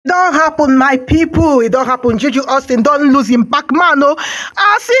Don't happen, my people. It don't happen. Judy Austin don't lose him back, man. No,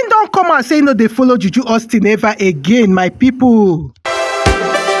 I seen don't come and say no. They follow Judy Austin ever again, my people.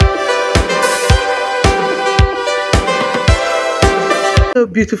 Hello,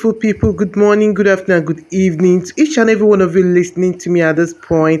 beautiful people. Good morning, good afternoon, good evening to each and every one of you listening to me at this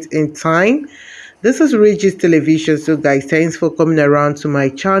point in time. This is Regis Television. So guys, thanks for coming around to my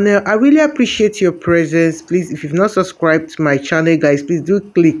channel. I really appreciate your presence. Please, if you've not subscribed to my channel, guys, please do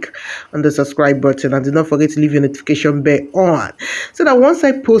click on the subscribe button and do not forget to leave your notification bell on so that once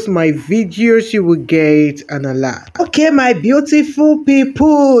I post my videos, you will get an alert. Okay, my beautiful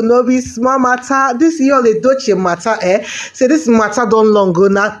people, no be small matter. This Rita Edochie matter, so this matter don't long go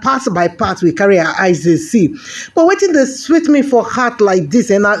now. Part by part, we carry our eyes to see. But waiting they sweet me for heart like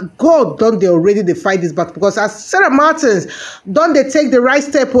this, and God don't they already fight this battle, because as Sarah Martins don't they take the right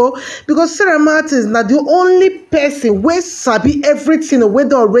step, because Sarah Martins now the only person where sabi everything where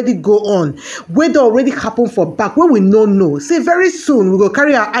they already go on, where they already happen for back, where we no know. Say very soon we go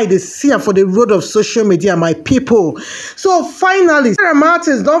carry our eye to see for the road of social media, my people. So finally Sarah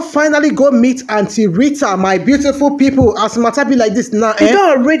Martins don't finally go meet Auntie Rita, my beautiful people. As matter be like this now, they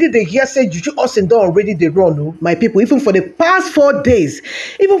don't already they hear say Judy Austin don't already they run, my people. Even for the past 4 days,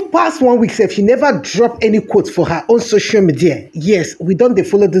 even past 1 week, if she never drop any quote for her own social media. Yes, we don't they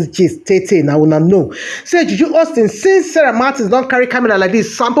follow this gist. Tete now una know. Say Judy Austin, since Sarah Martins don't carry camera like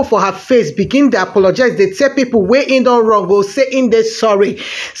this, sample for her face, begin to apologize. They tell people where in done wrong, go say in there sorry.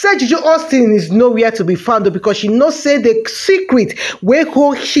 Say Judy Austin is nowhere to be found because she knows say the secret where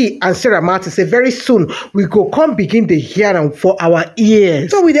hold she and Sarah Martins say very soon we go come begin the hearing for our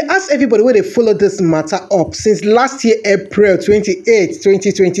ears. So we they ask everybody where they follow this matter up since last year April 28,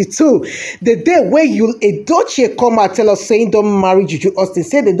 2022. The day where Rita Edochie come and tell us saying don't marry Judy Austin,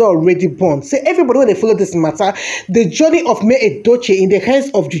 say they don't already born. Say everybody when they follow this matter, the journey of Rita Edochie in the hands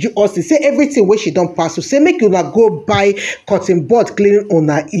of Judy Austin, say everything where she don't pass. So say make you not go buy cotton bud cleaning on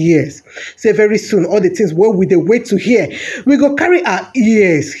her ears. Say very soon all the things where we the wait to hear, we go carry our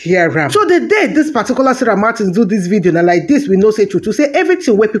ears here. So the day this particular Sarah Martins do this video now like this, we know say true to say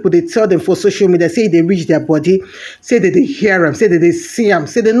everything where people they tell them for social media, say they reach their body, say that they hear them, say that they see them,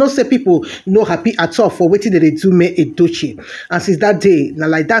 say they know say people no happy at all for waiting that they do Rita Edochie. And since that day, now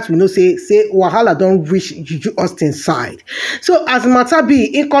like that, we know say wahala don't reach Judy Austin's side. So as matter be,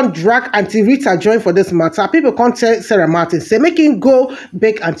 in can drag Auntie Rita join for this matter. People can't tell Sarah Martins, say make him go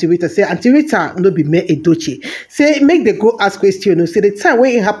beg Auntie Rita, say Auntie Rita no be Rita Edochie. Say make they go ask question. Say the time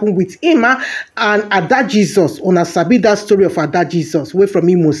when it happened with Emma and Ada Jesus, on a sabi that story of Ada Jesus, way from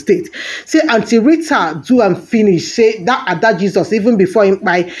Imo State. Say Auntie Rita do and finish. Say that Ada Jesus even before him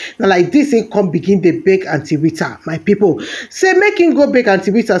by now like this he come begin the beg Auntie Rita, my people. Say make him go beg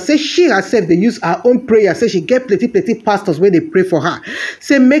Auntie Rita. Say she herself they use her own prayer. Say she get plenty pastors where they pray for her.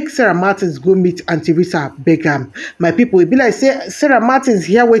 Say make Sarah Martins go meet Auntie Rita, beg am, my people. It be like say Sarah Martins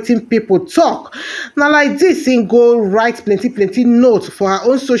here waiting people talk. Now like this thing go write plenty notes for her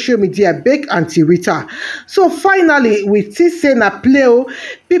own social media, beg Auntie Rita. So finally we see say na play,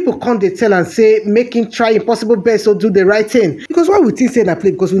 people come they tell and say make him try impossible best or do the right thing. Because why we think say na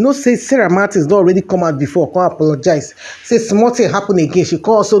play? Because we know say Sarah Martins don't already come out before, come apologize. Say small thing happen again. She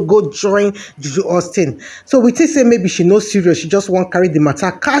can also go join Judy Austin. So we think say maybe she no serious. She just won't carry the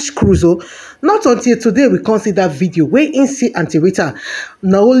matter cash cruise. Not until today we can't see that video where in see Auntie Rita.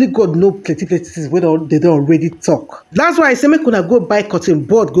 Now only God know plenty things where they don't already talk. That's why I say make una go buy cotton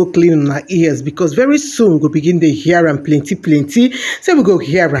bud, go clean on our ears, because very soon we'll begin to hear them plenty. Say we go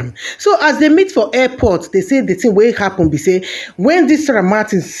hear them. So as they meet for airport, they say the thing where happen be say when this Sarah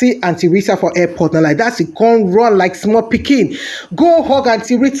Martins see Auntie Rita for airport, now like that she can't run like small pikin. Go hug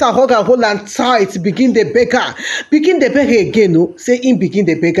Auntie Rita, hug her, hold and tight, begin the beggar. Begin the beggar again, no? Say in begin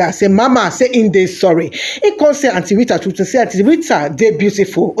the beggar. Say mama, say in they sorry. It can't say Auntie Rita to say Auntie Rita, they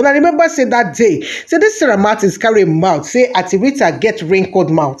beautiful. When I remember say that day, say this Sarah Martins carry mouth, say Auntie Rita get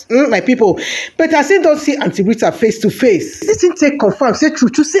wrinkled mouth. My people, but I say don't see Auntie Rita face to face. This thing take confirm, say true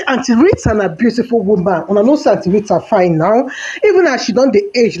to say Auntie Rita a beautiful woman. When I know say Auntie Rita fine now, even as she don't the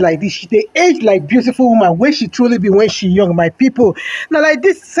age like this, she the age like beautiful woman where she truly be when she young, my people. Now like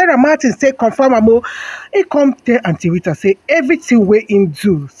this Sarah Martins say confirm amo, he come tell Auntie Rita say everything where in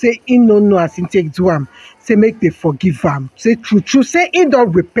do, say in no as in take do am. Say make they forgive am. Say true. Say he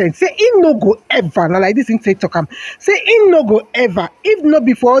don't repent. Say he no go ever. Now like this in TikTok am. Say he no go ever. If not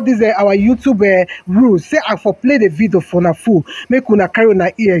before all these our YouTube rules. Say I for play the video for na full. Make una carry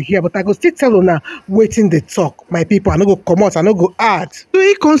una ear here. But I go still tell una waiting the talk. My people, I no go come out. I no go add. So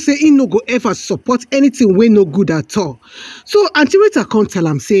he can't say he no go ever support anything we no good at all. So Auntie Rita can't tell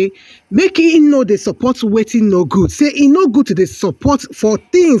him say make he know they support waiting no good. Say e no good to the support for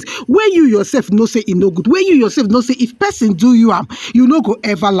things where you yourself no say e no good. Where you yourself no say if person do you you no go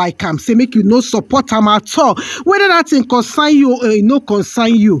ever like am. Say make you no support am at all. Whether that thing concern you or e no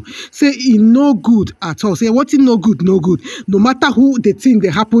concern you. Say e no good at all. Say what no good, no good. No matter who the thing they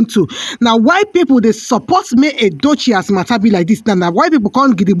happen to. Now why people they support me Edochie as matter be like this? Now why people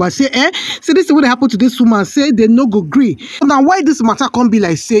can't get it but say say this is what happened to this woman. Say they no go agree. Now why this matter can't be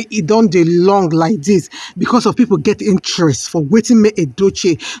like say it don't dey long like this because of people get interest for waiting me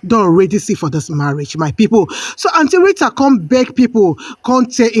Edochie don't already see for this marriage, my people. So Auntie Rita come beg people,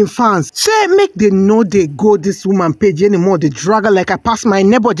 can't tell in fans. Say make they know they go this woman page anymore. They drag her like I pass my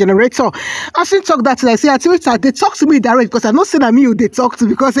neighbor generator. I still talk that I say Auntie Rita, they talk to me direct because I know say that me who they talk to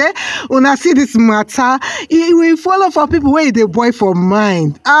because when I see this matter, it will follow for people where they boy for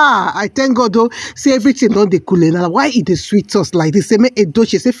mind. I thank God though, say everything don't they cool now. Why it is sweet us like this? Say me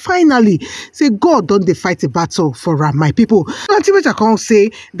Edochie, say finally, say God don't they fight a battle for my people. Auntie Rita can't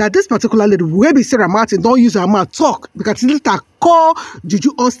say that this particular lady where be Sarah Martin don't use her mouth talk because later call Judy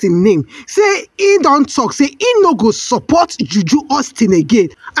Austin name. Say he don't talk. Say he no go support Judy Austin again.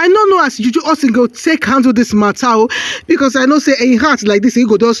 I don't know as Judy Austin go take handle this matter because I know say in heart like this he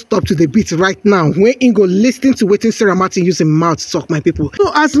go just stop to the beat right now when he go listening to waiting Sarah Martin using mouth talk, my people.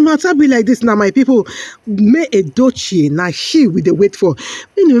 So as matter be like this now, my people, me Edochie now she with the wait for.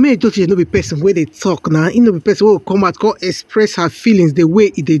 You know, me Edochie no be person where they talk now. He no be person who come out go express her feelings the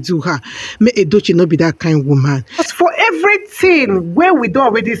way they do her. Me Edochie no be that kind woman. As for everything where we don't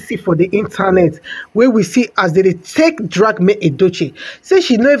already see for the internet, where we see as they take drag me Edochie, say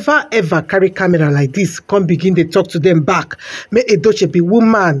she never ever carry camera like this, come begin to talk to them back. Me Edochie be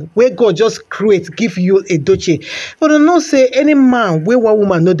woman where God just create, give you Edochie. But I know say any man where one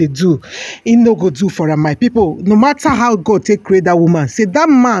woman know they do, he no go do for her, my people. No matter how God take create that woman, say that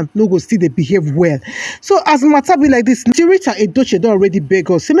man no go still they behave well. So as matter be like this, Rita Edochie don't already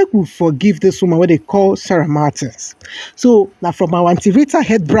beg us, say make we forgive this woman where they call Sarah Martins. So now from our Auntie Rita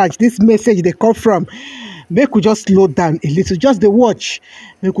head branch, this message they come from, make we just slow down a little, just the watch,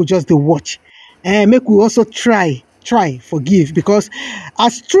 make we just the watch, and make we also try forgive, because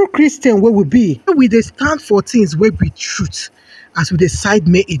as true Christian where we be, we they stand for things where be truth. As we decide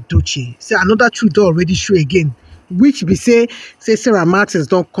me Edochie, say another truth already show again, which be say Sarah Martins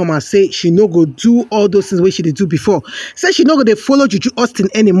don't come and say she no go do all those things where she did do before. Say she no go they follow Judy Austin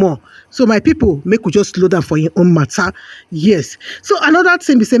anymore. So my people, make we just slow down for your own matter. Yes. So another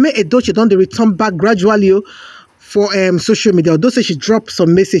thing be say me Edochie don't they return back gradually for social media. Although say she dropped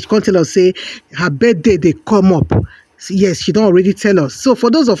some message, can't tell us say her birthday they come up. Yes, she don't already tell us. So for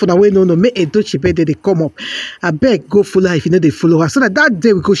those of you that way no make Edochie birthday they come up, I beg go follow her if you know they follow her, so that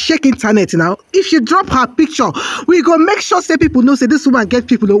day we go check internet now. If she drop her picture, we go make sure say people know say this woman get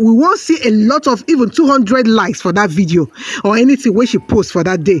people. We won't see a lot of even 200 likes for that video or anything where she posts for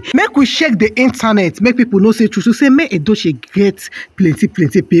that day. Make we check the internet, make people know say true. So say make Edochie get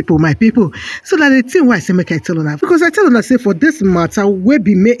plenty people, my people. So that the thing why I say make I tell her, because I tell her say for this matter where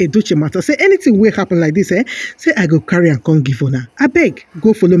be make Edochie matter, say anything will happen like this, say I go carry and come give on her. I beg,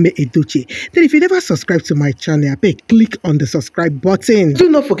 go follow me Edochie. Then if you never subscribe to my channel, I beg, click on the subscribe button. Do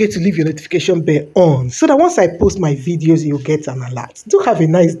not forget to leave your notification bell on so that once I post my videos, you'll get an alert. Do have a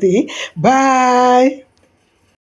nice day. Bye.